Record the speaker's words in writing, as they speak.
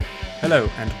Hello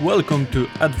and welcome to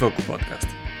Advoco Podcast,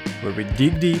 where we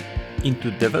dig deep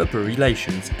into developer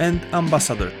relations and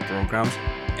ambassador programs,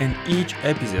 and each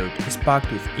episode is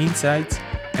packed with insights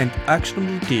and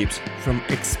actionable tips from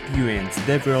experienced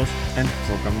DevRels and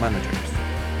program managers.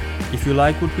 If you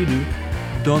like what we do,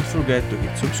 don't forget to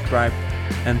hit subscribe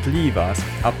and leave us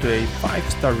up to a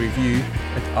 5-star review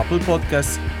at Apple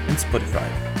Podcasts and Spotify.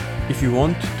 If you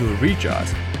want to reach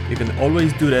us, you can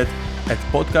always do that at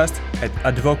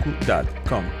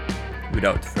podcast@advoco.com.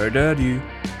 Without further ado,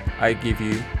 I give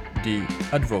you the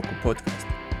Advoco Podcast.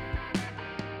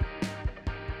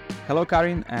 Hello,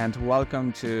 Karin, and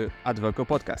welcome to Advoco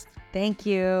Podcast. Thank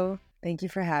you. Thank you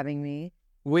for having me.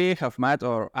 We have met,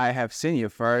 or I have seen you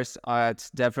first at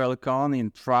DevRel in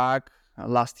Prague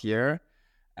last year,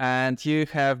 and you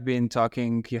have been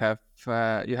talking. You have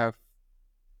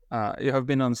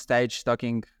been on stage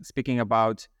speaking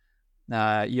about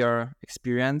your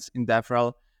experience in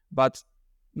DevRel, but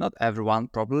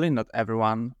probably not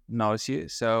everyone knows you.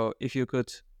 So if you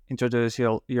could introduce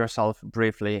yourself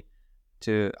briefly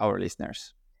to our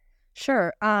listeners.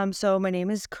 Sure. So my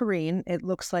name is Karin. It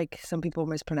looks like some people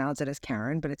mispronounce it as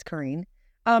Karin, but it's Karin.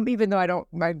 Even though I don't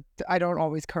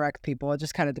always correct people. It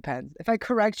just kind of depends. If I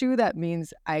correct you, that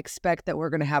means I expect that we're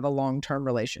going to have a long-term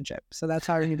relationship. So that's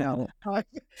how you know.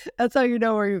 That's how you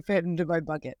know where you fit into my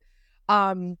bucket.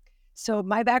 So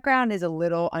my background is a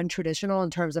little untraditional in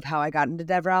terms of how I got into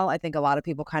DevRel. I think a lot of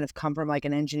people kind of come from like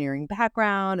an engineering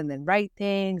background and then write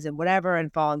things and whatever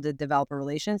and fall into developer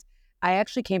relations. I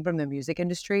actually came from the music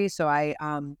industry. So I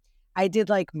did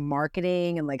like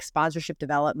marketing and like sponsorship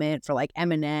development for like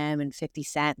Eminem and 50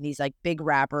 Cent and these like big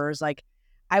rappers. Like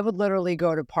I would literally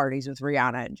go to parties with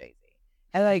Rihanna and Jay-Z.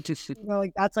 And like,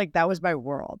 that was my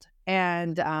world.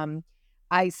 And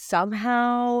I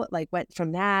somehow like went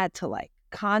from that to like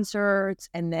concerts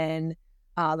and then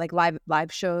like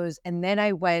live shows. And then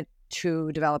I went to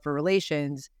developer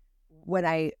relations when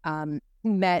I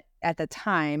met at the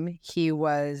time. He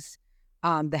was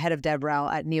the head of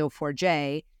DevRel at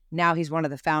Neo4j. Now he's one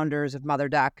of the founders of Mother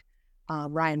Duck,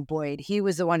 Ryan Boyd. He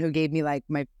was the one who gave me like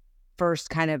my first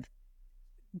kind of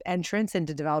entrance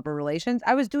into developer relations.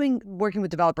 I was working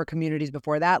with developer communities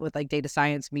before that with like data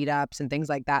science meetups and things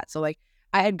like that. So like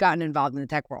I had gotten involved in the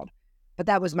tech world. But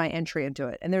that was my entry into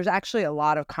it. And there's actually a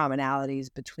lot of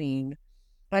commonalities between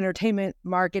entertainment,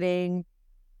 marketing,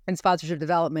 and sponsorship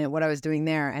development, what I was doing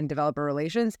there, and developer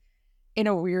relations. In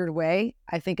a weird way,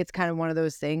 I think it's kind of one of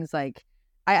those things like,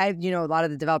 I a lot of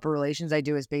the developer relations I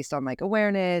do is based on like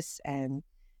awareness and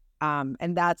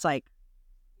that's like,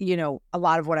 a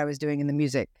lot of what I was doing in the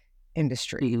music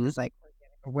industry. It was like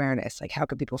awareness, like how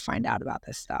could people find out about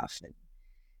this stuff? And,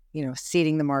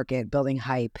 seeding the market, building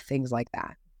hype, things like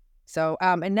that. So,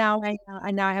 and now I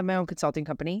have my own consulting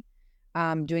company,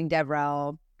 doing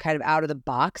DevRel kind of out of the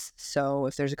box. So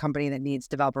if there's a company that needs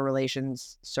developer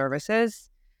relations services,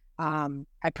 I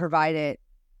provide it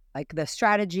like the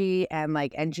strategy and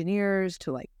like engineers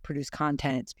to like produce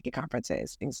content, speak at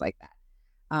conferences, things like that.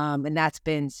 And that's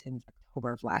been since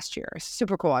October of last year.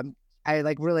 Super cool. I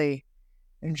like really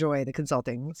enjoy the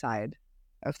consulting side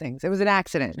of things. It was an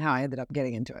accident how I ended up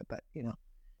getting into it, but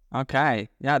Okay,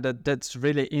 yeah, that's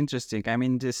really interesting. I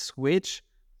mean, this switch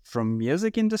from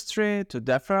music industry to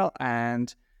DevRel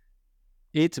and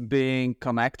it being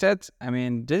connected, I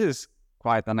mean, this is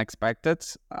quite unexpected,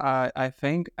 I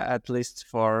think, at least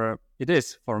it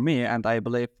is for me, and I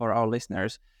believe for our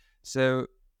listeners. So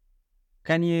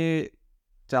can you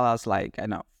tell us, like,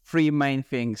 3 main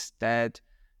things that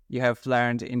you have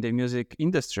learned in the music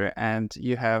industry and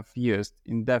you have used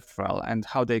in DevRel and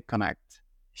how they connect?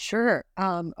 Sure.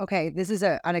 Okay. This is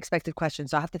an unexpected question,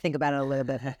 so I have to think about it a little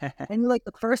bit. And like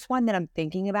the first one that I'm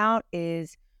thinking about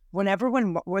is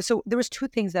so there was 2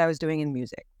 things that I was doing in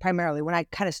music, primarily when I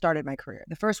kind of started my career.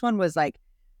 The first one was like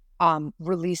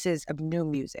releases of new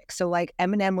music. So like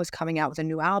Eminem was coming out with a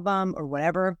new album or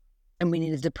whatever, and we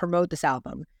needed to promote this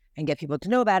album and get people to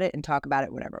know about it and talk about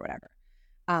it, whatever.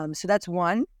 So that's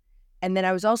one. And then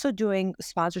I was also doing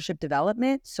sponsorship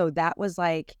development. So that was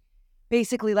like,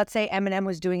 basically, let's say Eminem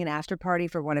was doing an after party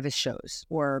for one of his shows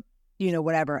or,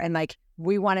 whatever. And like,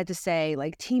 we wanted to say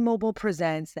like T-Mobile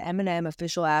presents the Eminem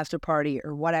official after party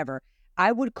or whatever.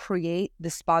 I would create the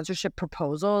sponsorship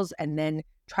proposals and then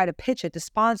try to pitch it to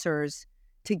sponsors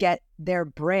to get their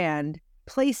brand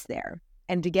placed there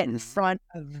and to get in front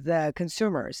of the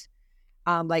consumers,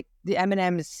 like the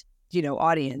Eminem's,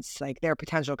 audience, like their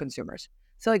potential consumers.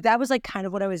 So like, that was like kind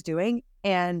of what I was doing.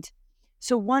 And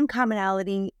so one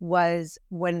commonality was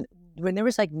when there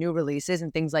was like new releases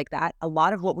and things like that, a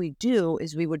lot of what we do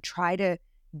is we would try to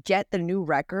get the new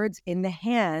records in the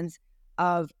hands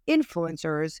of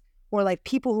influencers or like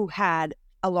people who had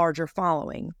a larger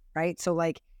following, right? So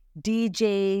like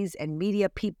DJs and media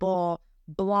people,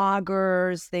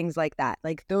 bloggers, things like that.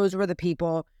 Like those were the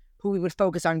people who we would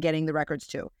focus on getting the records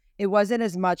to. It wasn't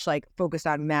as much like focused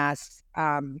on mass,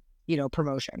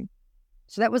 promotion.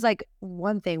 So that was like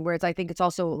one thing where I think it's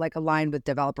also like aligned with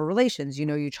developer relations.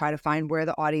 You try to find where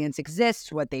the audience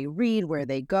exists, what they read, where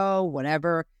they go,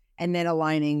 whatever, and then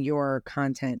aligning your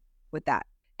content with that.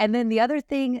 And then another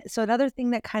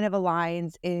thing that kind of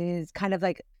aligns is kind of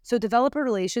like, so developer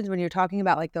relations, when you're talking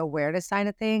about like the awareness side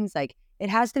of things, like it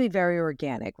has to be very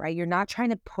organic, right? You're not trying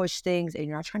to push things and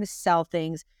you're not trying to sell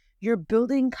things. You're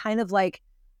building kind of like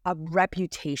a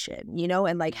reputation,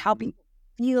 and like how people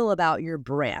feel about your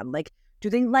brand. Like, do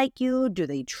they like you? Do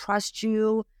they trust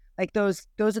you? Like those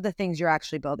are the things you're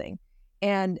actually building.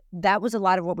 And that was a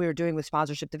lot of what we were doing with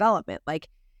sponsorship development. Like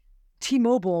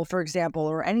T-Mobile, for example,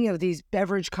 or any of these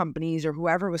beverage companies or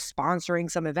whoever was sponsoring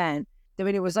some event. I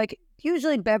mean, it was like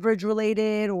usually beverage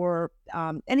related or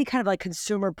any kind of like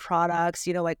consumer products,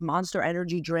 like Monster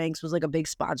Energy drinks was like a big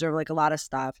sponsor of like a lot of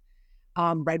stuff,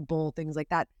 Red Bull, things like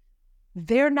that.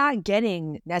 They're not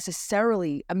getting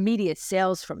necessarily immediate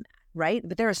sales from that, right?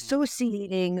 But they're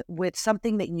associating with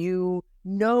something that you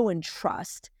know and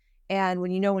trust. And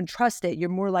when you know and trust it, you're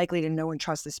more likely to know and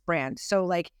trust this brand. So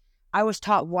like I was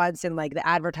taught once in like the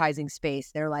advertising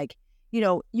space, they're like,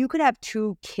 you could have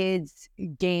two kids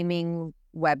gaming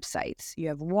websites. You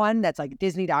have one that's like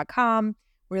Disney.com,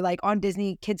 where like on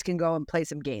Disney, kids can go and play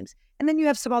some games. And then you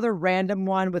have some other random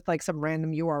one with like some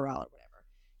random URL or whatever.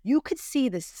 You could see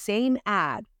the same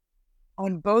ad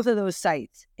on both of those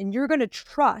sites, and you're going to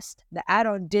trust the ad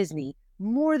on Disney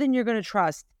more than you're going to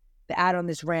trust the ad on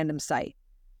this random site,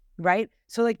 right?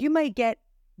 So like you might get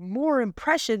more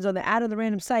impressions on the ad on the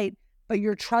random site, but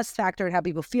your trust factor and how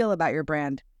people feel about your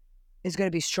brand is going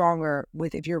to be stronger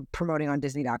if you're promoting on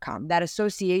Disney.com. That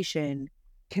association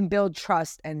can build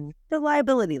trust and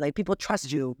reliability. Like people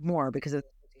trust you more because of the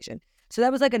association. So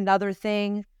that was like another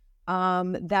thing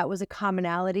that was a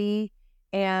commonality.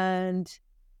 And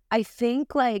I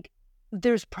think like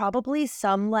there's probably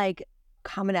some like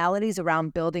commonalities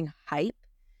around building hype,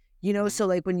 so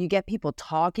like when you get people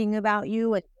talking about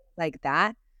you and like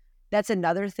that, that's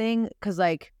another thing. Cause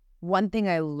like one thing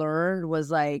I learned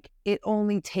was like, it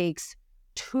only takes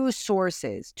two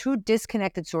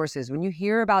disconnected sources. When you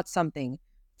hear about something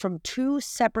from two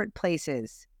separate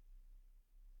places,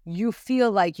 you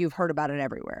feel like you've heard about it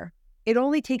everywhere. It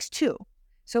only takes two.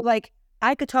 So like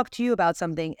I could talk to you about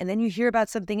something and then you hear about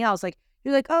something else. Like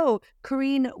you're like, oh,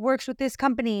 Karin works with this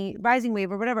company, Rising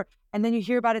Wave or whatever. And then you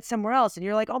hear about it somewhere else. And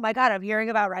you're like, oh my God, I'm hearing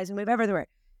about Rising Wave everywhere.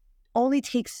 Only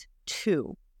takes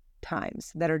two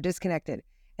times that are disconnected.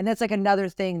 And that's like another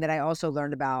thing that I also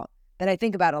learned about that I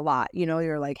think about a lot.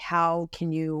 You're like, how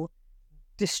can you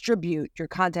distribute your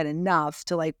content enough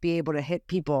to like be able to hit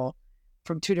people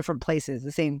from two different places,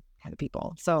 the same kind of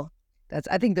people. So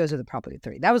I think those are probably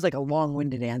three. That was like a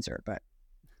long-winded answer, but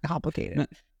complicated.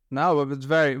 No, but it's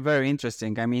very, very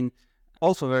interesting. I mean,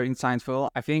 also very insightful.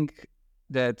 I think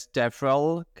that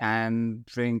DevRel can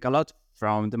bring a lot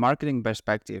from the marketing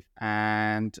perspective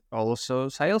and also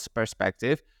sales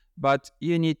perspective, but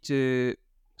you need to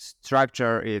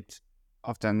structure it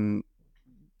often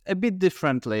a bit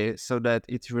differently so that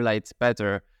it relates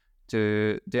better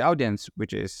to the audience,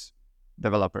 which is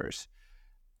developers.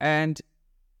 And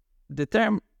the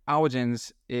term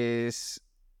audience is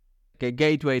a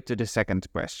gateway to the second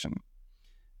question,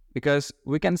 because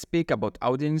we can speak about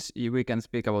audience, we can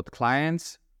speak about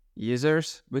clients,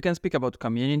 users, we can speak about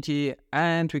community,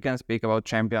 and we can speak about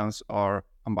champions or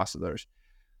ambassadors.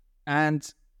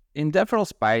 And in DevRel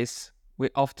space, we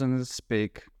often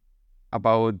speak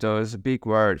about those big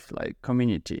words like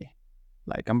community,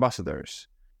 like ambassadors.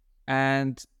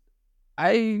 And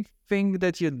I think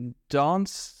that you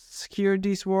don't hear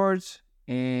these words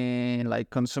in like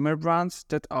consumer brands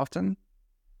that often,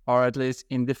 or at least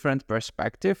in different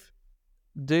perspective.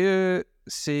 Do you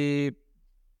see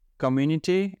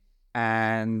community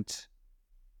and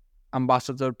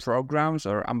ambassador programs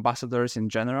or ambassadors in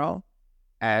general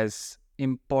as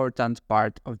important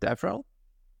part of DevRel?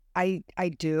 I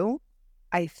do.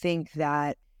 I think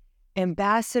that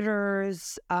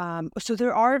ambassadors, so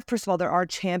there are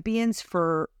champions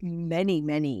for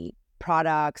many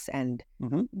products and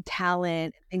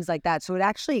talent, things like that. So it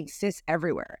actually exists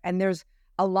everywhere. And there's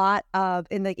a lot of,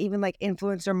 in like even like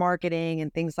influencer marketing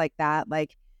and things like that.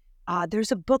 Like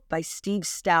there's a book by Steve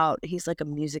Stout. He's like a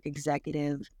music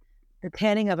executive, The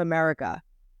Panning of America.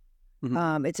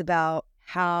 It's about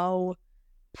how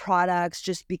products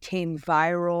just became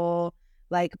viral,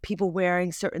 like people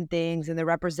wearing certain things and they're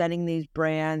representing these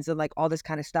brands and like all this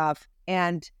kind of stuff.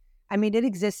 And I mean, it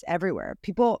exists everywhere.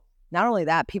 People, not only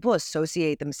that, people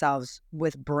associate themselves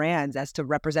with brands as to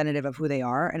representative of who they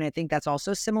are. And I think that's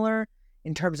also similar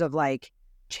in terms of like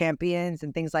champions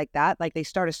and things like that. Like they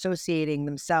start associating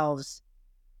themselves,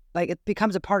 like it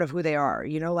becomes a part of who they are,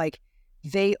 you know, like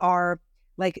they are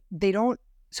like, they don't.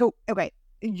 So, okay,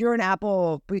 you're an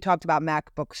Apple, we talked about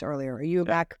MacBooks earlier. Are you a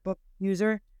MacBook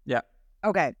user? Yeah.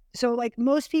 Okay. So like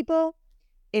most people,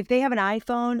 if they have an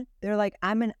iPhone, they're like,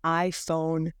 I'm an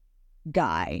iPhone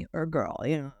guy or girl,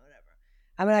 you know, whatever.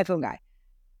 I'm an iPhone guy.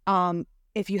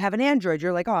 If you have an Android,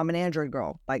 you're like, oh, I'm an Android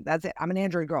girl. Like that's it. I'm an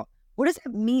Android girl. What does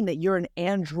that mean that you're an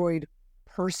Android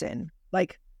person?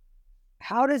 Like,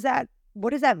 what does that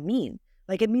mean?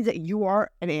 Like, it means that you are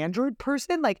an Android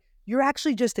person? Like, you're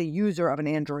actually just a user of an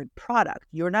Android product.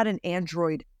 You're not an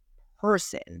Android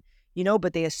person, you know,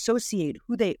 but they associate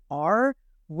who they are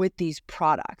with these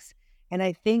products. And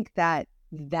I think that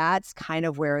that's kind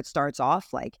of where it starts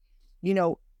off. Like, you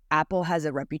know, Apple has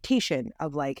a reputation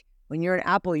of like, when you're an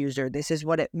Apple user, this is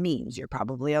what it means. You're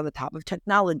probably on the top of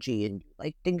technology and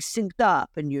like things synced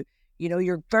up and you know,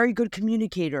 you're a very good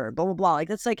communicator, blah, blah, blah. Like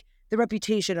that's like the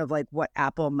reputation of like what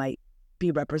Apple might be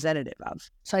representative of.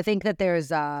 So I think that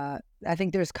there's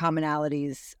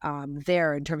commonalities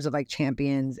there in terms of like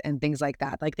champions and things like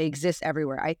that. Like they exist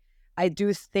everywhere. I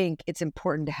do think it's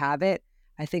important to have it.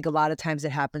 I think a lot of times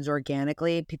it happens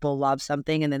organically. People love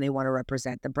something and then they want to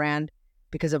represent the brand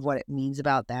because of what it means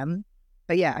about them.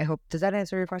 But yeah, I hope, does that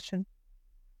answer your question?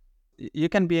 You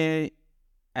can be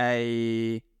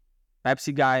a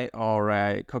Pepsi guy or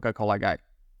a Coca-Cola guy.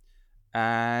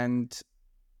 And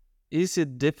is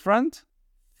it different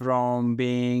from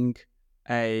being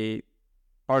a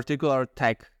particular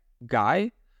tech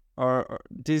guy? Or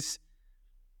these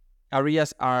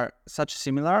areas are such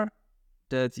similar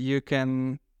that you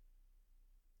can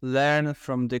learn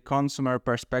from the consumer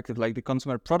perspective, like the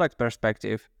consumer product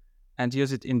perspective, and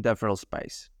use it in DevRel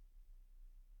space?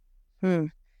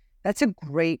 That's a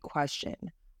great question.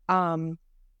 I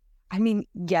mean,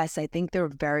 yes, I think they're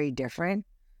very different.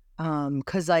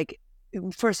 Because like,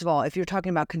 first of all, if you're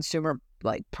talking about consumer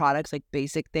like products, like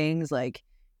basic things like,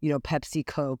 you know, Pepsi,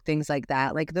 Coke, things like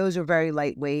that, like those are very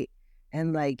lightweight.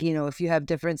 And like, you know, if you have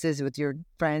differences with your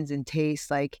friends and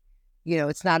tastes, like, you know,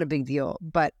 it's not a big deal.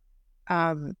 But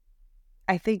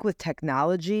I think with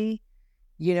technology,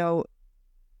 you know,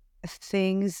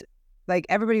 things like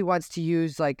everybody wants to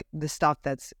use like the stuff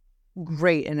that's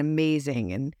great and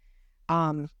amazing. And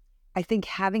I think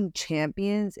having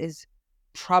champions is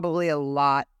probably a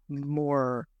lot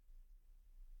more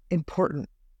important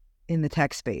in the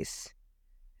tech space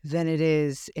than it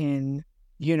is in,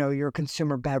 you know, your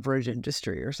consumer beverage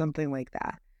industry or something like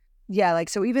that. Yeah, like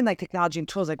so even like technology and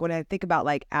tools, like when I think about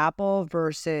like Apple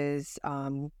versus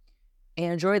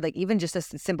Android, like even just as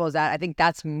simple as that, I think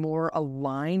that's more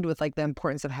aligned with like the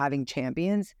importance of having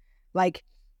champions. Like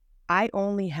I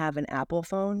only have an Apple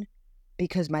phone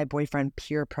because my boyfriend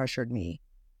peer pressured me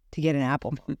to get an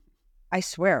Apple phone. I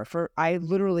swear, I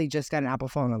literally just got an Apple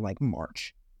phone in like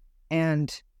March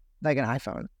and like an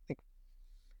iPhone. Like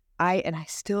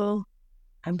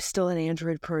I'm still an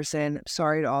Android person.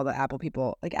 Sorry to all the Apple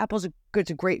people. Like it's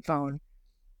a great phone,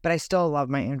 but I still love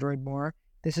my Android more.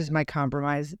 This is my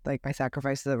compromise, like my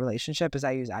sacrifice to the relationship is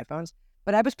I use iPhones.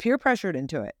 But I was peer pressured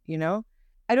into it, you know?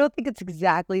 I don't think it's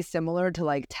exactly similar to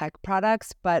like tech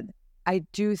products, but I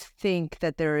do think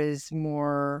that there's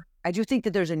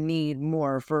a need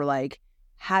more for like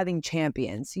having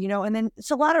champions, you know? And then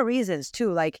it's a lot of reasons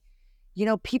too. Like, you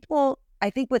know, people,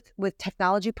 I think with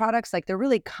technology products, like they're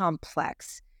really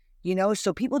complex, you know?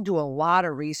 So people do a lot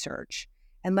of research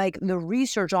and like the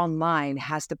research online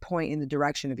has to point in the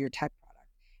direction of your tech product.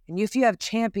 And if you have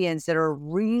champions that are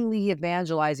really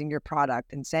evangelizing your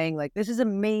product and saying like, this is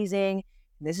amazing,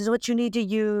 this is what you need to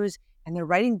use, and they're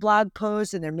writing blog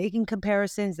posts and they're making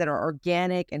comparisons that are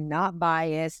organic and not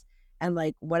biased and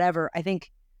like whatever, I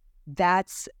think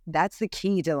that's the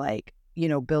key to like, you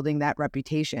know, building that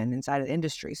reputation inside of the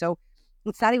industry. So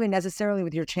it's not even necessarily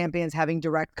with your champions having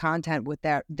direct content with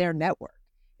their network.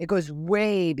 It goes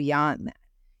way beyond that,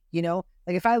 you know?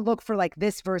 Like if I look for like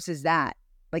this versus that,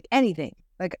 like anything,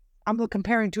 like I'm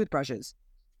comparing toothbrushes,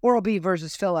 Oral-B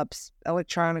versus Philips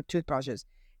electronic toothbrushes.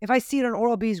 If I see it on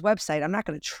Oral-B's website, I'm not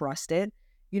going to trust it,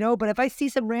 you know? But if I see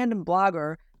some random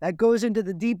blogger that goes into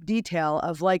the deep detail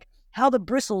of like how the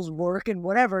bristles work and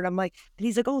whatever, and I'm like, and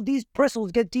he's like, oh, these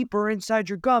bristles get deeper inside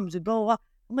your gums and blah, blah, blah.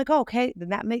 I'm like, oh, okay, then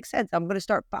that makes sense. I'm going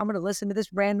to listen to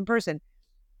this random person.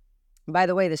 And by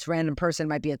the way, this random person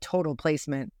might be a total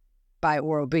placement by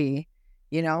Oral-B,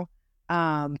 you know?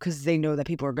 because they know that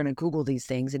people are going to Google these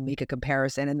things and make a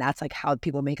comparison. And that's like how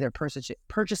people make their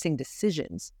purchasing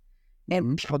decisions.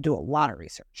 And people do a lot of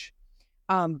research.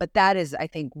 But that is, I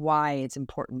think, why it's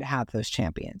important to have those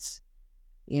champions.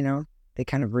 You know, they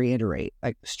kind of reiterate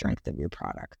like the strength of your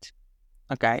product.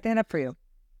 Okay. Stand up for you.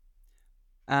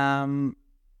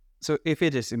 So if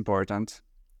it is important,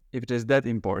 if it is that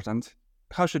important,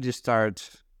 how should you start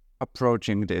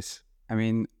approaching this? I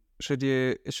mean, should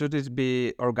it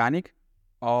be organic,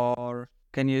 or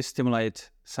can you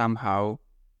stimulate somehow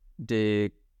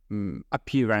the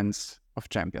appearance of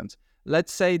champions?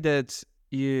 Let's say that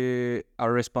you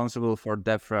are responsible for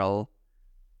DevRel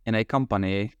in a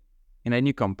company, in a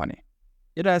new company.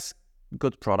 It has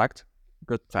good product,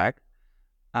 good tech.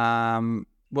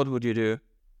 What would you do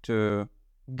to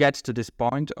get to this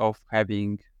point of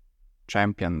having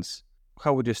champions?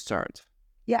 How would you start?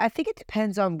 Yeah, I think it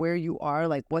depends on where you are,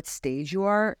 like what stage you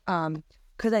are.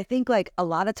 Because I think like a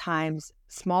lot of times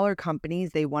smaller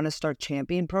companies, they want to start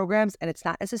champion programs and it's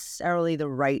not necessarily the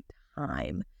right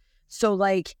time. So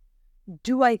like,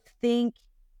 do I think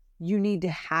you need to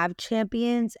have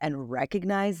champions and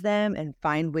recognize them and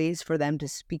find ways for them to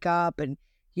speak up and,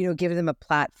 you know, give them a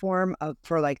platform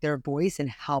for like their voice and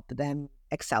help them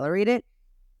accelerate it?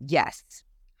 Yes,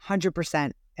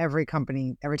 100%. Every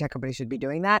tech company should be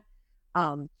doing that.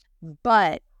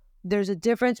 But there's a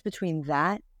difference between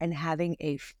that and having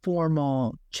a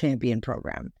formal champion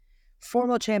program.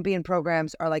 Formal champion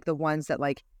programs are like the ones that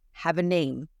like have a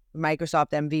name,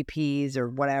 Microsoft MVPs or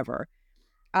whatever.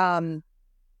 And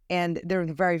they're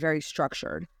very, very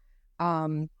structured.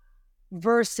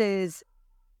 Versus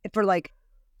for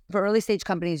early stage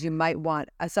companies, you might want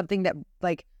something that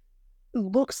like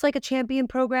looks like a champion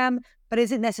program, but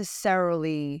isn't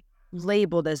necessarily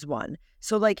labeled as one.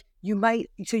 So like you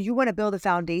want to build a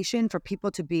foundation for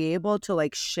people to be able to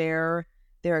like share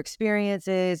their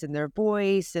experiences and their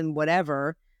voice and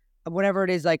whatever it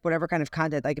is, like whatever kind of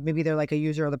content, like maybe they're like a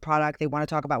user of the product. They want to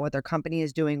talk about what their company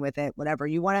is doing with it, whatever.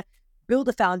 You want to build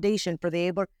a foundation for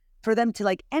them to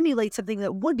like emulate something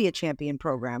that would be a champion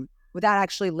program without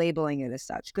actually labeling it as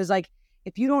such. Because like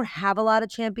if you don't have a lot of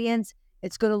champions,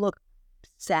 it's going to look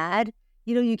sad.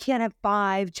 You know, you can't have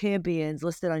 5 champions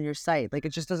listed on your site. Like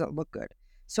it just doesn't look good.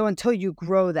 So until you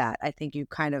grow that, I think you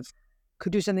kind of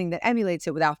could do something that emulates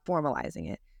it without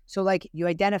formalizing it. So like you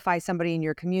identify somebody in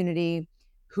your community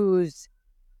who's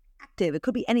active. It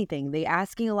could be anything. They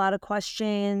asking a lot of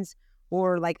questions,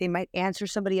 or like they might answer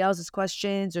somebody else's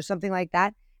questions or something like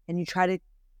that. And you try to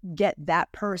get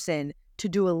that person to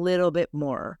do a little bit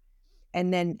more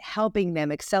and then helping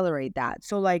them accelerate that.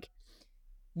 So like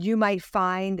you might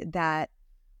find that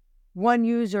one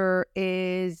user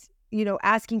is, you know,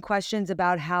 asking questions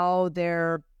about how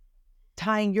they're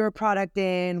tying your product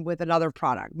in with another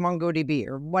product, MongoDB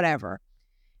or whatever.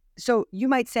 So you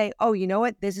might say, oh, you know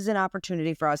what? This is an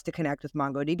opportunity for us to connect with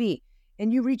MongoDB.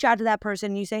 And you reach out to that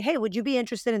person and you say, hey, would you be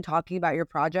interested in talking about your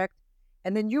project?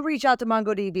 And then you reach out to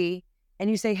MongoDB and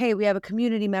you say, hey, we have a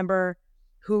community member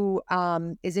who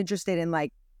is interested in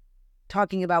like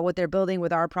talking about what they're building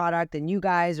with our product and you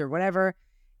guys or whatever.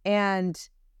 And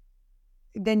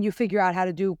then you figure out how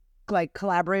to do like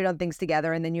collaborate on things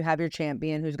together. And then you have your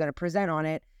champion who's going to present on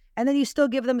it. And then you still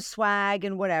give them swag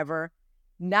and whatever.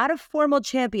 Not a formal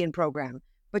champion program,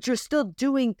 but you're still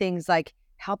doing things like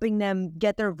helping them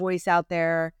get their voice out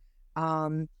there.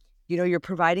 You know, you're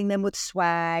providing them with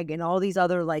swag and all these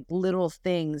other like little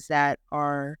things that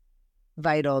are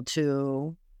vital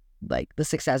to like the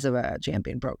success of a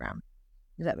champion program.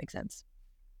 Does that make sense?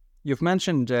 You've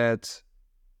mentioned that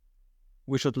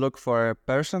we should look for a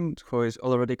person who is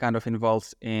already kind of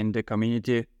involved in the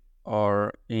community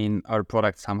or in our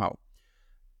product somehow.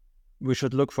 We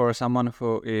should look for someone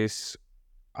who is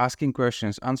asking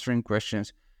questions, answering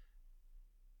questions.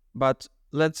 But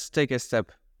let's take a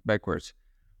step backwards.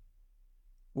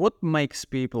 What makes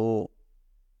people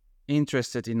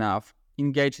interested enough,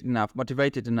 engaged enough,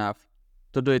 motivated enough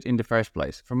to do it in the first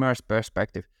place, from your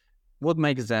perspective? What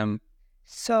makes them?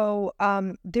 So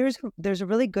there's a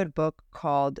really good book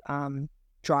called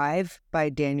Drive by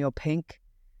Daniel Pink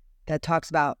that talks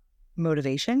about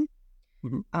motivation.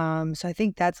 Mm-hmm. So I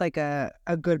think that's like a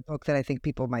good book that I think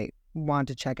people might want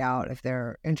to check out if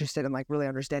they're interested in like really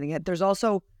understanding it. There's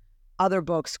also other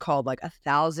books called like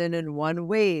 1,001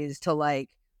 Ways to like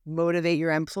motivate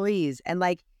your employees. And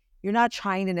like you're not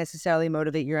trying to necessarily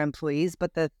motivate your employees,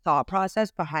 but the thought process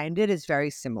behind it is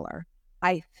very similar.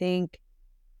 I think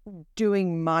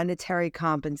doing monetary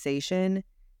compensation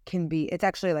it's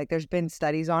actually like there's been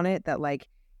studies on it that like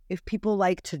if people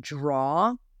like to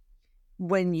draw,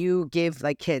 when you give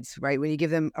like kids, right, when you give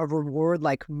them a reward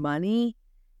like money,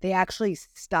 they actually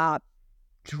stop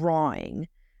drawing,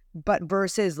 but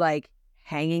versus like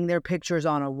hanging their pictures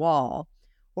on a wall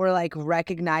or like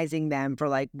recognizing them for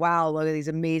like, wow, look at these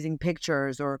amazing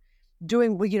pictures, or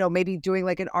doing, maybe doing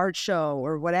like an art show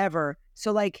or whatever.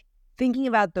 So like thinking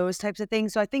about those types of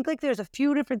things. So I think like there's a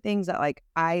few different things that like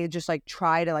I just like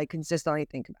try to like consistently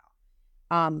think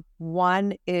about.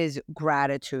 One is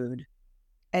gratitude.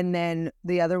 And then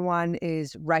the other one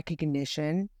is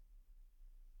recognition.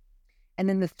 And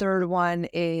then the third one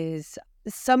is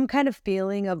some kind of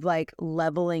feeling of like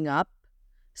leveling up.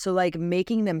 So like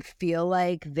making them feel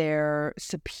like they're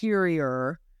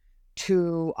superior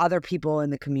to other people in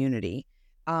the community.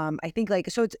 I think like,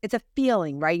 so it's a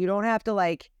feeling, right? You don't have to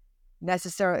like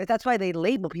necessarily, that's why they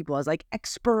label people as like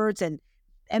experts and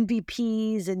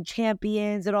MVPs and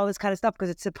champions and all this kind of stuff, because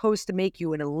it's supposed to make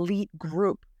you an elite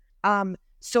group.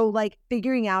 So like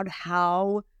figuring out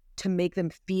how to make them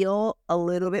feel a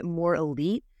little bit more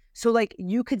elite. So like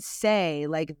you could say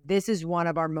like, this is one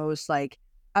of our most like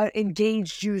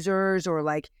engaged users, or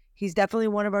like, he's definitely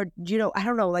one of our, I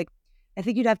don't know, like, I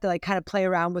think you'd have to like kind of play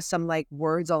around with some like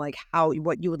words on like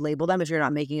what you would label them if you're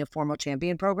not making a formal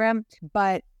champion program.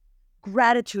 But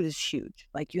gratitude is huge.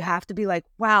 Like you have to be like,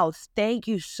 wow, thank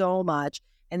you so much.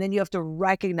 And then you have to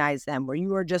recognize them, where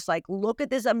you are just like, look at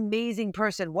this amazing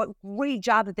person. What great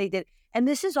job that they did. And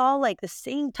this is all like the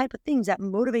same type of things that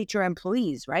motivate your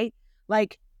employees, right?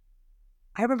 Like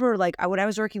I remember like when I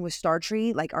was working with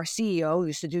Startree, like our CEO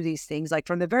used to do these things like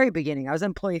from the very beginning. I was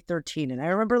employee 13, and I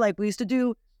remember like we used to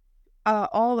do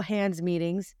all hands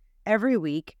meetings every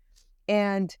week.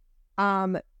 And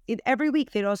every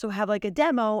week they'd also have like a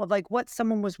demo of like what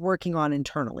someone was working on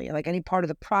internally, like any part of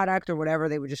the product or whatever.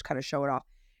 They would just kind of show it off.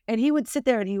 And he would sit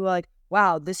there and he would like,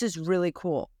 wow, this is really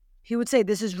cool. He would say,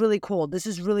 this is really cool. This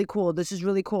is really cool. This is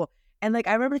really cool. And like,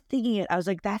 I remember thinking it, I was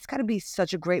like, that's gotta be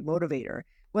such a great motivator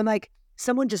when like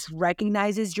someone just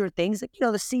recognizes your things. Like, the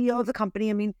CEO of the company,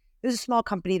 I mean, it was a small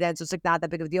company then, so it's like not that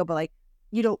big of a deal, but like,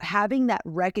 having that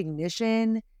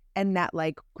recognition and that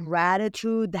like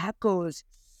gratitude, that goes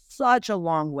such a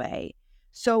long way.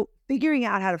 So figuring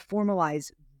out how to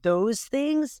formalize those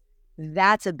things,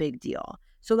 that's a big deal.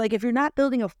 So like if you're not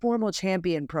building a formal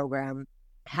champion program,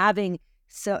 having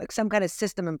some kind of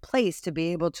system in place to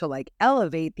be able to like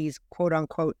elevate these quote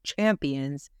unquote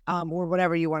champions, or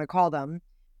whatever you want to call them,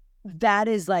 that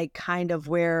is like kind of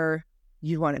where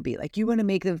you want to be. Like you want to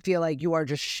make them feel like you are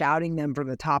just shouting them from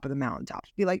the top of the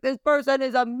mountaintops. Be like, this person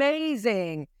is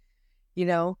amazing,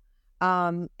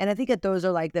 And I think that those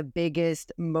are like the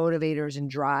biggest motivators and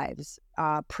drives,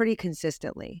 pretty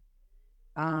consistently.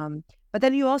 But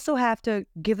then you also have to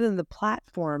give them the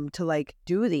platform to like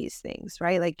do these things,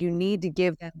 right? Like you need to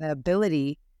give them the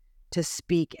ability to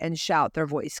speak and shout their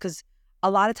voice, because a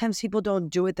lot of times people don't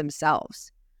do it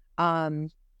themselves.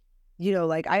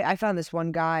 Like I found this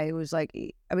one guy who was like,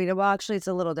 I mean, well, actually it's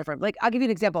a little different. Like I'll give you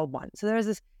an example of one. So there's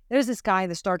this guy in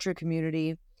the Star Trek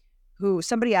community who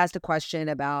somebody asked a question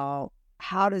about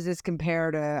how does this compare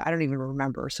to, I don't even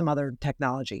remember, some other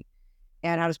technology.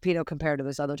 And how does Pinot compare to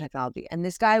this other technology? And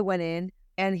this guy went in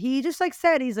and he just like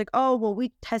said, he's like, oh, well,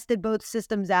 we tested both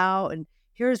systems out and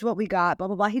here's what we got, blah,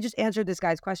 blah, blah. He just answered this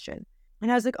guy's question.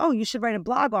 And I was like, oh, you should write a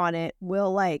blog on it.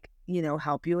 We'll like,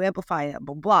 help you amplify it,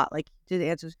 blah, blah, like do the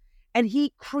answers. And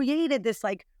he created this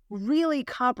like really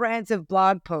comprehensive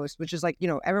blog post, which is like,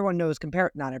 everyone knows,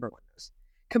 not everyone knows.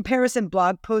 Comparison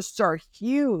blog posts are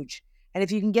huge. And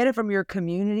if you can get it from your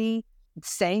community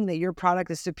saying that your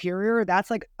product is superior, that's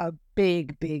like a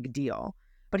big, big deal.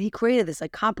 But he created this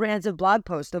like comprehensive blog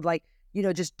post of like,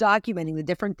 just documenting the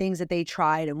different things that they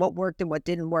tried and what worked and what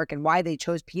didn't work and why they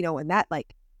chose Pinot. And that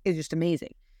like is just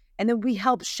amazing. And then we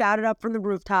help shout it up from the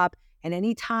rooftop. And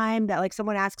anytime that like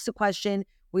someone asks a question,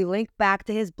 we link back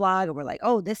to his blog and we're like,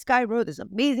 oh, this guy wrote this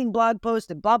amazing blog post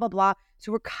and blah, blah, blah.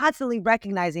 So we're constantly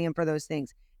recognizing him for those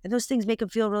things. And those things make him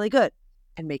feel really good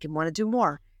and make him want to do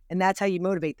more. And that's how you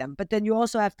motivate them. But then you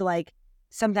also have to like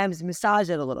sometimes massage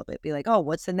it a little bit. Be like, oh,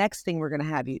 what's the next thing we're going to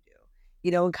have you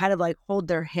do? And kind of like hold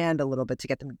their hand a little bit to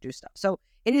get them to do stuff. So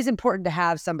it is important to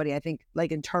have somebody, I think,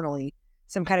 like internally,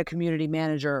 some kind of community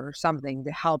manager or something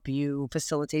to help you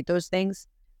facilitate those things.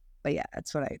 But yeah,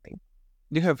 that's what I think.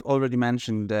 You have already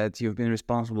mentioned that you've been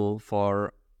responsible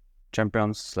for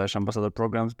champions/ambassador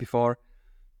programs before.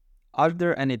 Are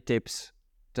there any tips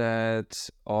that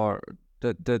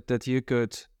you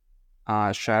could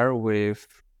share with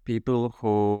people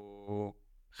who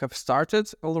have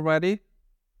started already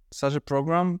such a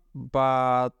program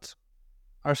but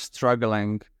are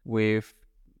struggling with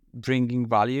bringing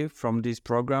value from these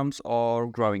programs or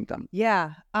growing them?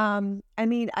 Yeah. I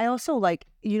mean, I also like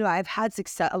I've had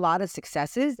a lot of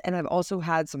successes, and I've also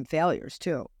had some failures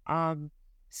too.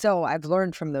 So I've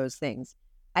learned from those things.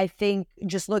 I think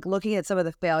just looking at some of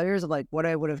the failures of like what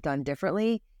I would have done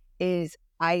differently is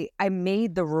I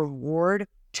made the reward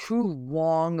too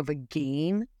long of a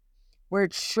game, where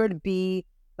it should be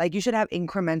like you should have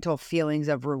incremental feelings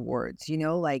of rewards,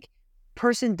 like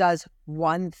person does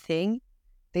one thing,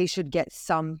 they should get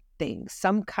something,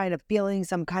 some kind of feeling,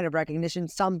 some kind of recognition,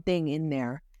 something in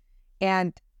there.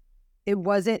 And it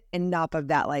wasn't enough of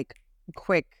that like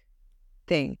quick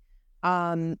thing.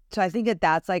 So I think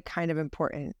that's like kind of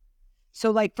important.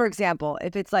 So like, for example,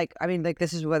 if it's like,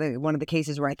 this is one of the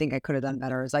cases where I think I could have done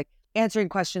better is like answering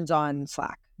questions on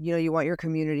Slack. You want your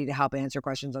community to help answer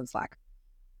questions on Slack.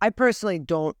 I personally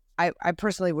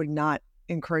would not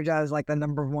encourage that as like the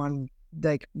number one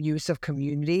like use of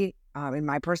community. In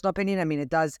my personal opinion,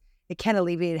 it can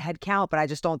alleviate headcount, but I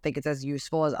just don't think it's as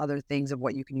useful as other things of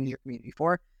what you can use your community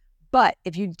for. But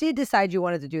if you did decide you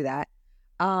wanted to do that,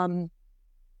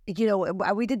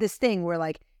 we did this thing where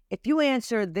like, if you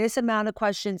answer this amount of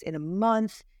questions in a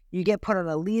month, you get put on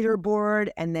a leaderboard,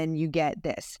 and then you get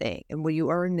this thing, and will you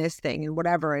earn this thing, and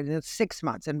whatever, and it's 6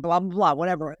 months, and blah, blah, blah,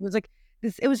 whatever. It was like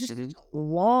this, it was just a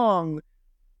long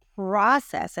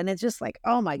process, and it's just like,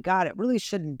 oh my God, it really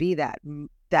shouldn't be that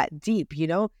deep,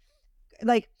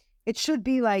 Like, it should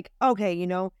be like, okay,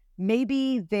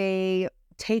 maybe they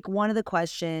take one of the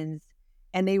questions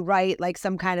and they write like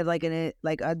some kind of like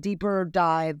a deeper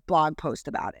dive blog post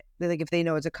about it. Like if they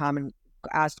know it's a common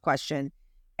asked question,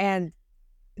 and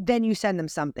then you send them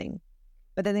something,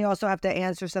 but then they also have to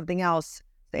answer something else,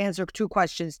 to answer 2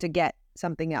 questions to get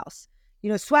something else.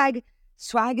 Swag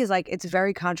is like, it's a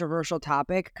very controversial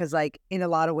topic because like in a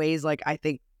lot of ways, like I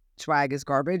think swag is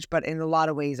garbage, but in a lot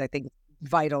of ways I think it's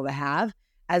vital to have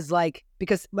as like,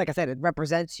 because like I said, it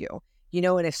represents you,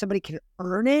 and if somebody can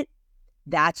earn it,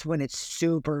 that's when it's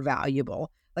super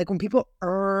valuable. Like when people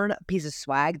earn a piece of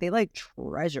swag, they like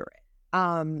treasure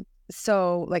it.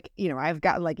 So like, I've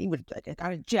got like, even I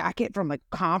got a jacket from like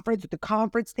conference with the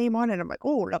conference name on it. And I'm like,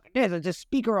 oh, look at this, there's a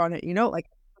speaker on it, like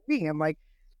I'm like,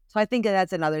 so I think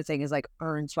that's another thing is like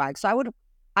earn swag. So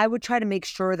I would try to make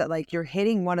sure that like you're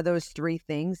hitting one of those 3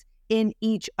 things in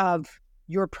each of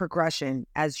your progression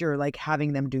as you're like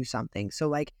having them do something. So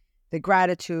like the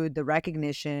gratitude, the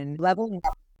recognition level.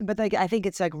 But like, I think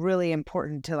it's like really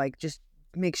important to like just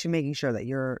making sure that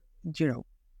you're,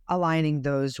 aligning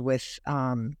those with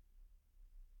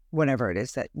whatever it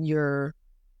is that you're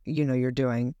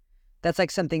doing. That's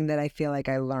like something that I feel like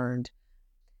I learned.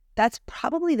 That's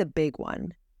probably the big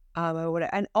one.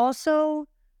 And also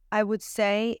I would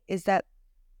say is that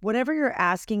whatever you're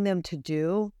asking them to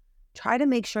do, try to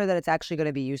make sure that it's actually going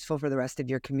to be useful for the rest of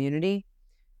your community.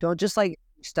 Don't just like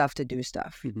stuff to do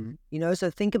stuff, so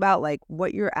think about like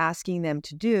what you're asking them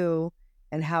to do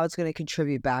and how it's going to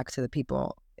contribute back to the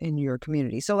people in your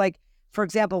community. So like, for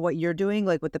example, what you're doing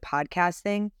like with the podcast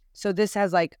thing. So this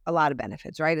has like a lot of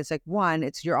benefits, right? It's like, one,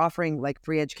 it's you're offering like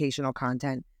free educational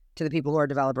content to the people who are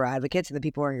developer advocates and the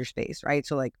people who are in your space, right?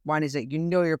 So like, one is that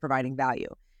you're providing value.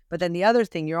 But then the other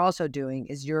thing you're also doing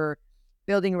is you're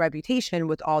building a reputation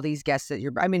with all these guests that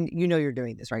you're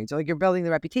doing this, right? So like you're building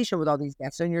the reputation with all these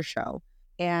guests on your show,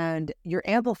 and you're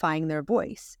amplifying their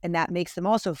voice, and that makes them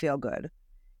also feel good.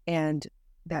 And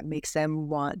that makes them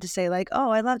want to say like, oh,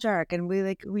 I love Jarek, and we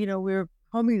like, we're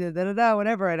homie,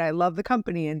 whatever, and I love the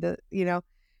company, and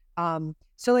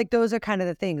so like those are kind of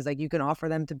the things like you can offer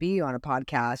them to be on a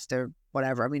podcast or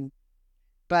whatever.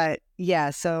 But yeah,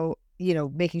 so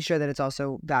making sure that it's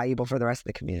also valuable for the rest of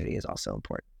the community is also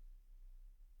important.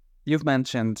 You've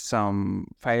mentioned some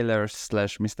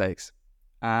failures/mistakes.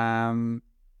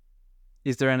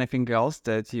 Is there anything else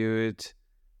that you'd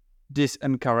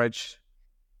disencourage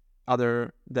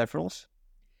other DevRels?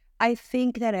 I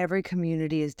think that every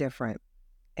community is different.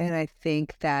 And I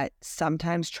think that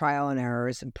sometimes trial and error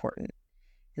is important.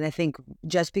 And I think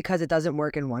just because it doesn't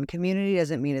work in one community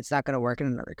doesn't mean it's not going to work in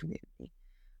another community.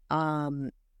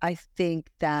 I think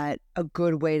that a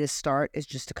good way to start is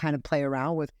just to kind of play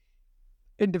around with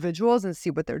individuals and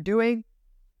see what they're doing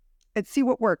and see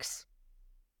what works.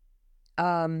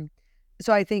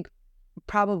 So I think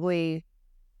probably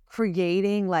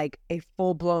creating like a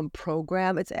full-blown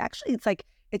program, it's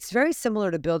very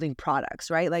similar to building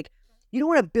products, right? Like you don't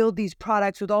want to build these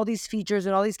products with all these features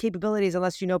and all these capabilities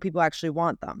unless people actually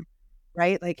want them,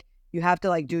 right? Like you have to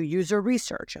like do user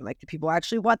research and like, do people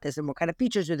actually want this, and what kind of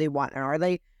features do they want,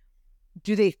 and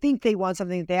do they think they want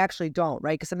something that they actually don't,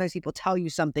 right? Because sometimes people tell you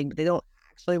something but they don't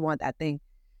actually want that thing.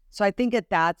 So I think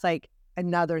that's like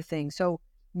another thing. So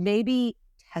maybe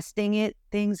testing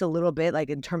things a little bit, like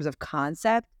in terms of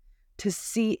concept, to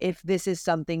see if this is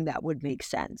something that would make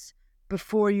sense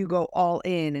before you go all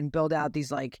in and build out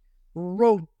these like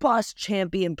robust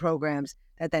champion programs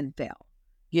that then fail.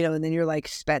 And then you're like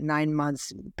spent 9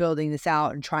 months building this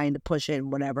out and trying to push it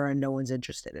and whatever, and no one's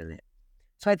interested in it.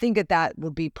 So I think that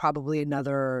would be probably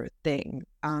another thing,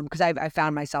 because I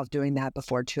found myself doing that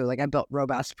before too. Like I built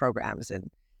robust programs,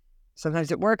 and sometimes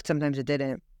it worked, sometimes it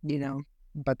didn't,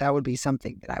 but that would be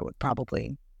something that I would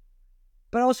probably,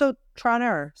 but also try and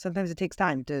error. Sometimes it takes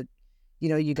time to,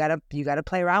 you gotta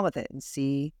play around with it and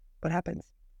see what happens.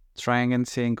 Trying and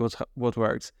seeing what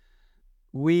works.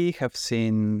 We have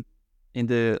seen in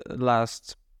the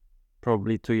last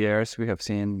probably 2 years, we have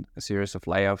seen a series of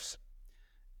layoffs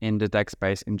in the tech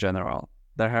space in general.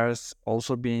 There has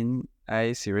also been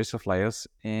a series of layoffs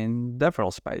in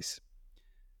DevRel space.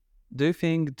 Do you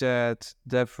think that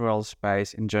DevRel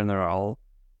space in general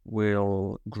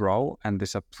will grow and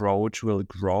this approach will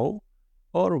grow,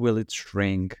 or will it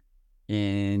shrink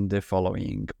in the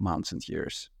following months and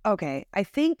years? Okay, I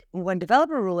think when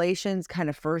developer relations kind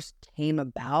of first came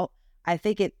about, I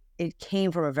think it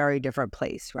came from a very different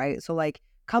place, right? So like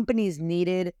companies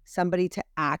needed somebody to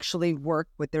actually work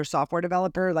with their software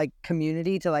developer like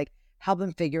community to like help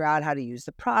them figure out how to use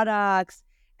the products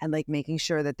and like making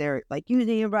sure that they're like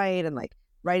using it right and like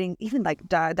writing even like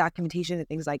documentation and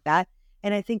things like that.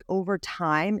 And I think over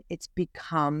time it's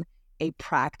become a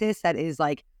practice that is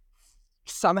like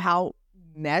somehow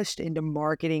meshed into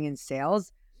marketing and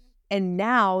sales. And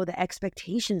now the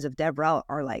expectations of DevRel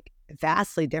are like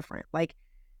vastly different. Like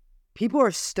people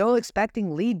are still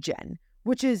expecting lead gen,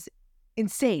 which is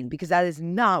insane because that is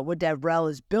not what DevRel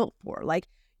is built for. Like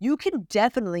you can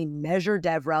definitely measure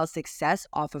DevRel's success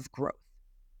off of growth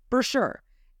for sure.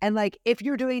 And like if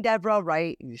you're doing DevRel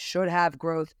right, you should have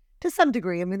growth to some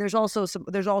degree. I mean, there's also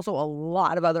a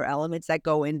lot of other elements that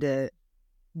go into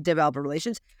developer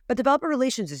relations, but developer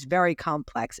relations is very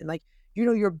complex. And like,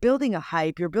 you're building a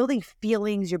hype, you're building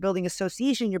feelings, you're building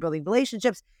association, you're building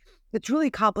relationships. It's really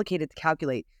complicated to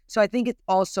calculate. So I think it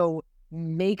also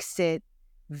makes it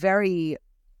very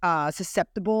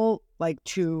susceptible like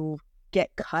to get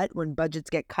cut when budgets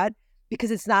get cut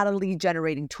because it's not a lead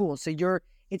generating tool. So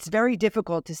it's very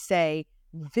difficult to say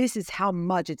this is how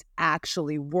much it's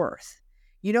actually worth.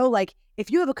 Like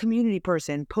if you have a community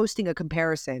person posting a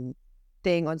comparison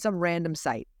thing on some random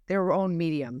site, their own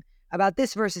medium, about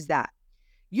this versus that,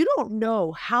 you don't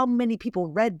know how many people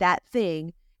read that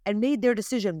thing and made their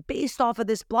decision based off of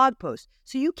this blog post.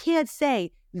 So you can't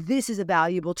say this is a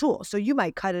valuable tool. So you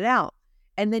might cut it out.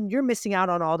 And then you're missing out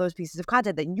on all those pieces of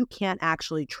content that you can't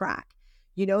actually track.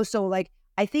 So like,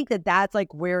 I think that's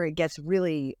like where it gets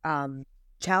really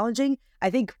challenging. I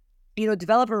think,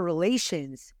 developer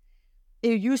relations,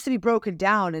 it used to be broken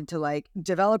down into like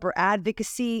developer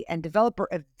advocacy and developer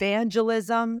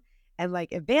evangelism. And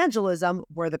like evangelism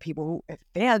were the people who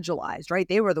evangelized, right?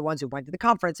 They were the ones who went to the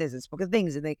conferences and spoke of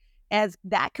things. And as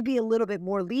that could be a little bit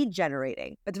more lead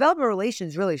generating. But developer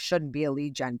relations really shouldn't be a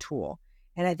lead gen tool.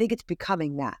 And I think it's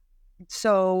becoming that.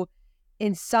 So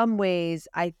in some ways,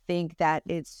 I think that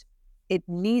it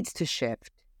needs to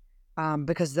shift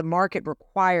because the market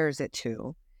requires it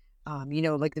to.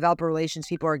 Like developer relations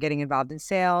people are getting involved in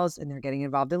sales and they're getting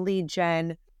involved in lead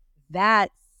gen. That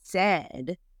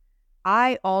said,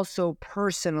 I also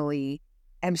personally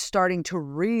am starting to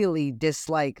really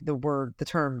dislike the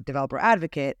term developer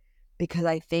advocate because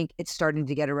I think it's starting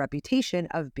to get a reputation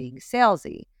of being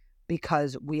salesy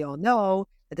because we all know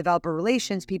that developer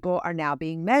relations people are now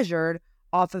being measured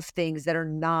off of things that are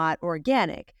not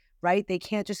organic, right? They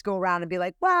can't just go around and be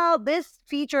like, well, this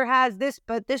feature has this,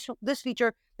 but this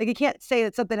feature, like you can't say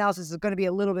that something else is going to be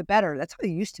a little bit better. That's how they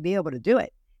used to be able to do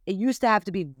it. It used to have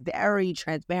to be very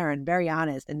transparent, very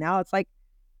honest. And now it's like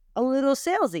a little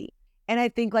salesy. And I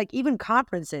think like even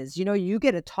conferences, you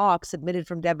get a talk submitted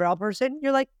from DevRel person,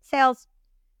 you're like sales,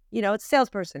 it's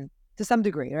salesperson to some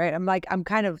degree, right?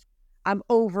 I'm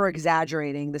over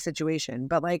exaggerating the situation,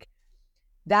 but like,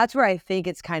 that's where I think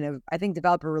I think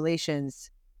developer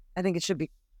relations, I think it should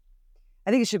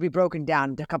be broken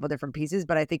down into a couple of different pieces,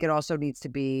 but I think it also needs to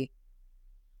be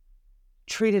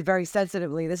treated very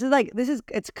sensitively. It's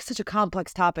such a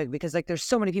complex topic because like there's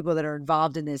so many people that are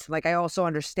involved in this. Like I also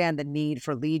understand the need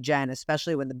for lead gen,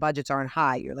 especially when the budgets aren't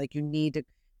high. You need to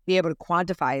be able to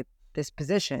quantify this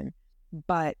position,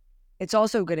 but it's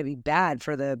also going to be bad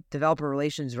for the developer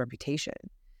relations reputation.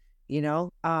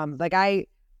 Like I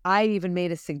even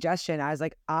made a suggestion. I was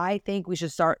like, I think we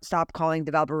should stop calling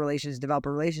developer relations,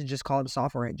 just call them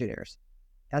software engineers.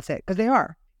 That's it. Because they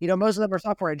are. Most of them are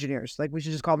software engineers. Like we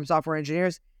should just call them software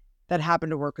engineers. that happen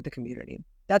to work with the community.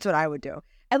 That's what I would do.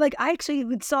 And like, I actually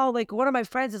even saw like one of my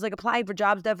friends is like applying for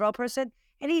jobs, DevRel person,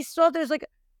 and he saw there's like,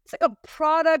 it's like a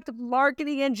product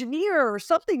marketing engineer or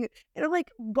something. And I'm like,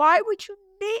 why would you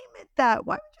name it that?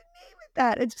 Why would you name it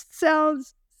that? It just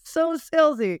sounds so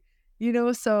salesy,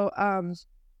 so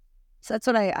that's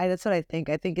what I think.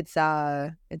 I think it's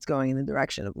going in the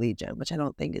direction of lead gen, which I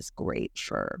don't think is great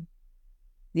for,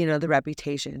 the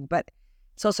reputation, but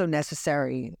it's also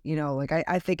necessary. Like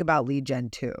I think about lead gen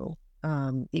too,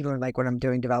 even like when I'm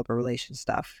doing developer relations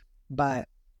stuff. But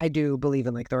I do believe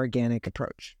in like the organic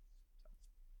approach.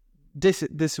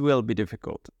 This will be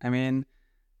difficult. I mean,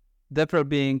 DevRel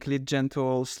being lead gen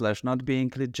tool / not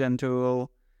being lead gen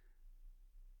tool,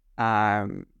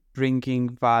 bringing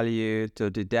value to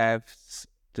the devs,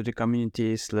 to the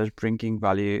community / bringing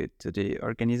value to the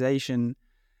organization.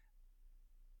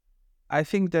 I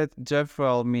think that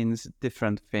DevRel means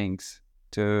different things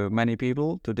to many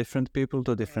people, to different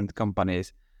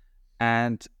companies.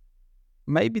 And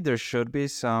maybe there should be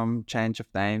some change of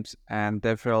names, and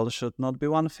DevRel should not be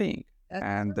one thing.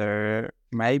 And there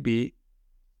maybe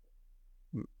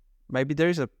there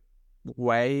is a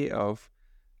way of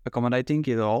accommodating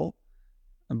it all,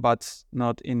 but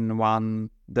not in one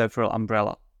DevRel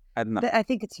umbrella. I don't know. I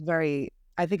think it's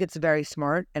very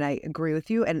smart, and I agree with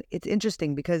you. And it's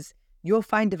interesting because you'll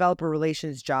find developer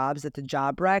relations jobs that the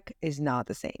job rec is not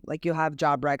the same. Like you'll have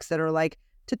job recs that are like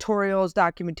tutorials,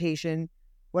 documentation,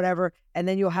 whatever, and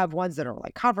then you'll have ones that are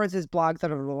like conferences, blogs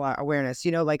that are awareness.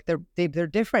 Like they're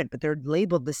different, but they're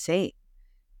labeled the same,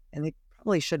 and they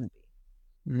probably shouldn't be.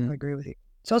 I agree with you.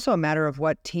 It's also a matter of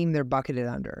what team they're bucketed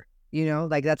under.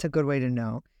 Like that's a good way to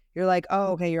know. You're like,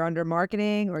 oh, okay, you're under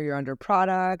marketing or you're under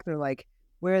product, or like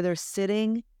where they're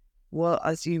sitting. Well,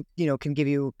 as you can give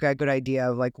you a good idea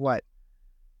of like what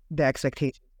the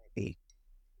expectations might be.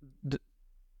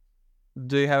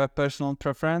 Do you have a personal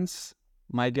preference?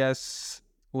 My guess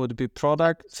would be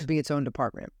product. To be its own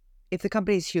department. If the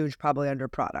company's huge, probably under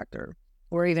product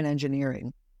or even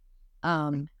engineering.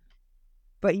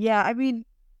 But yeah, I mean,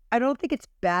 I don't think it's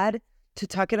bad to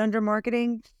tuck it under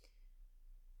marketing.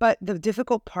 But the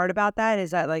difficult part about that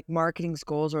is that like marketing's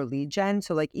goals are lead gen.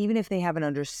 So like even if they have an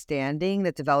understanding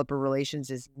that developer relations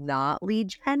is not lead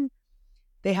gen,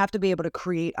 they have to be able to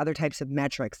create other types of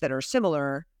metrics that are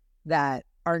similar, that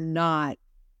are not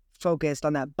focused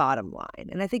on that bottom line.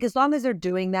 And I think as long as they're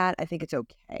doing that, I think it's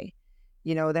okay.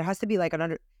 There has to be like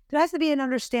there has to be an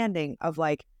understanding of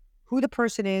like who the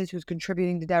person is who's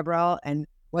contributing to DevRel and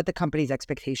what the company's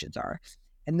expectations are.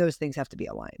 And those things have to be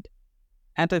aligned.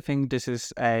 And I think this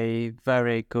is a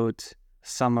very good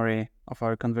summary of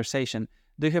our conversation.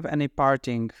 Do you have any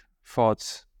parting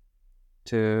thoughts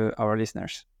to our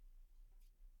listeners?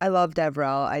 I love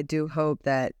DevRel. I do hope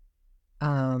that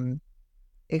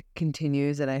it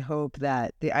continues, and I hope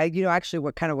that actually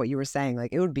what you were saying,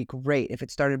 like it would be great if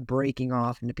it started breaking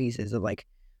off into pieces of like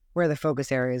where the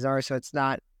focus areas are, so it's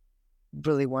not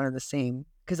really one and the same.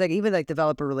 Because like even like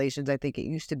developer relations, I think it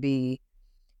used to be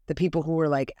the people who were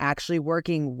like actually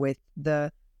working with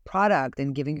the product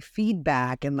and giving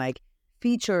feedback and like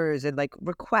features and like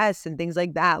requests and things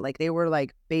like that. Like they were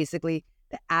like basically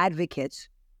the advocates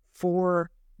for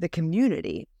the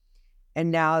community. And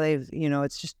now they've,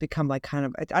 it's just become like kind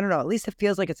of, I don't know, at least it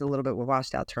feels like it's a little bit of a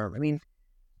washed out term. I mean,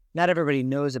 not everybody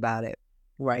knows about it,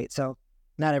 right? So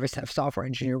not every software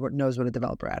engineer knows what a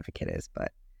developer advocate is,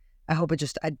 but I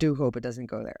do hope it doesn't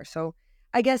go there. So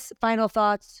I guess final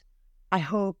thoughts. I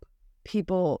hope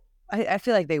people, I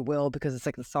feel like they will, because it's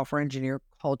like the software engineer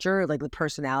culture, like the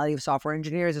personality of software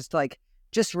engineers is to like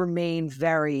just remain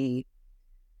very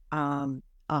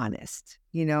honest,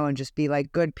 and just be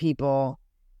like good people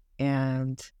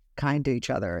and kind to each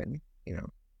other. And,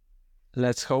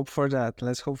 Let's hope for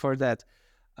that.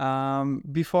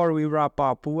 Before we wrap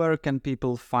up, where can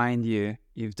people find you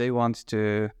if they want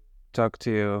to talk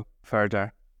to you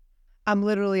further? I'm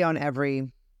literally on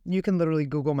you can literally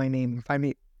Google my name and find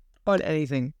me on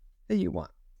anything that you want.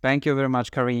 Thank you very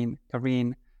much, Karin,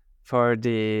 for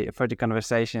the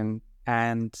conversation.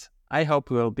 And I hope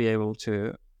we'll be able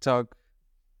to talk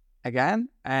again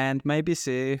and maybe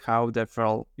see how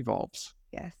DevRel evolves.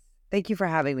 Yes. Thank you for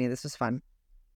having me. This was fun.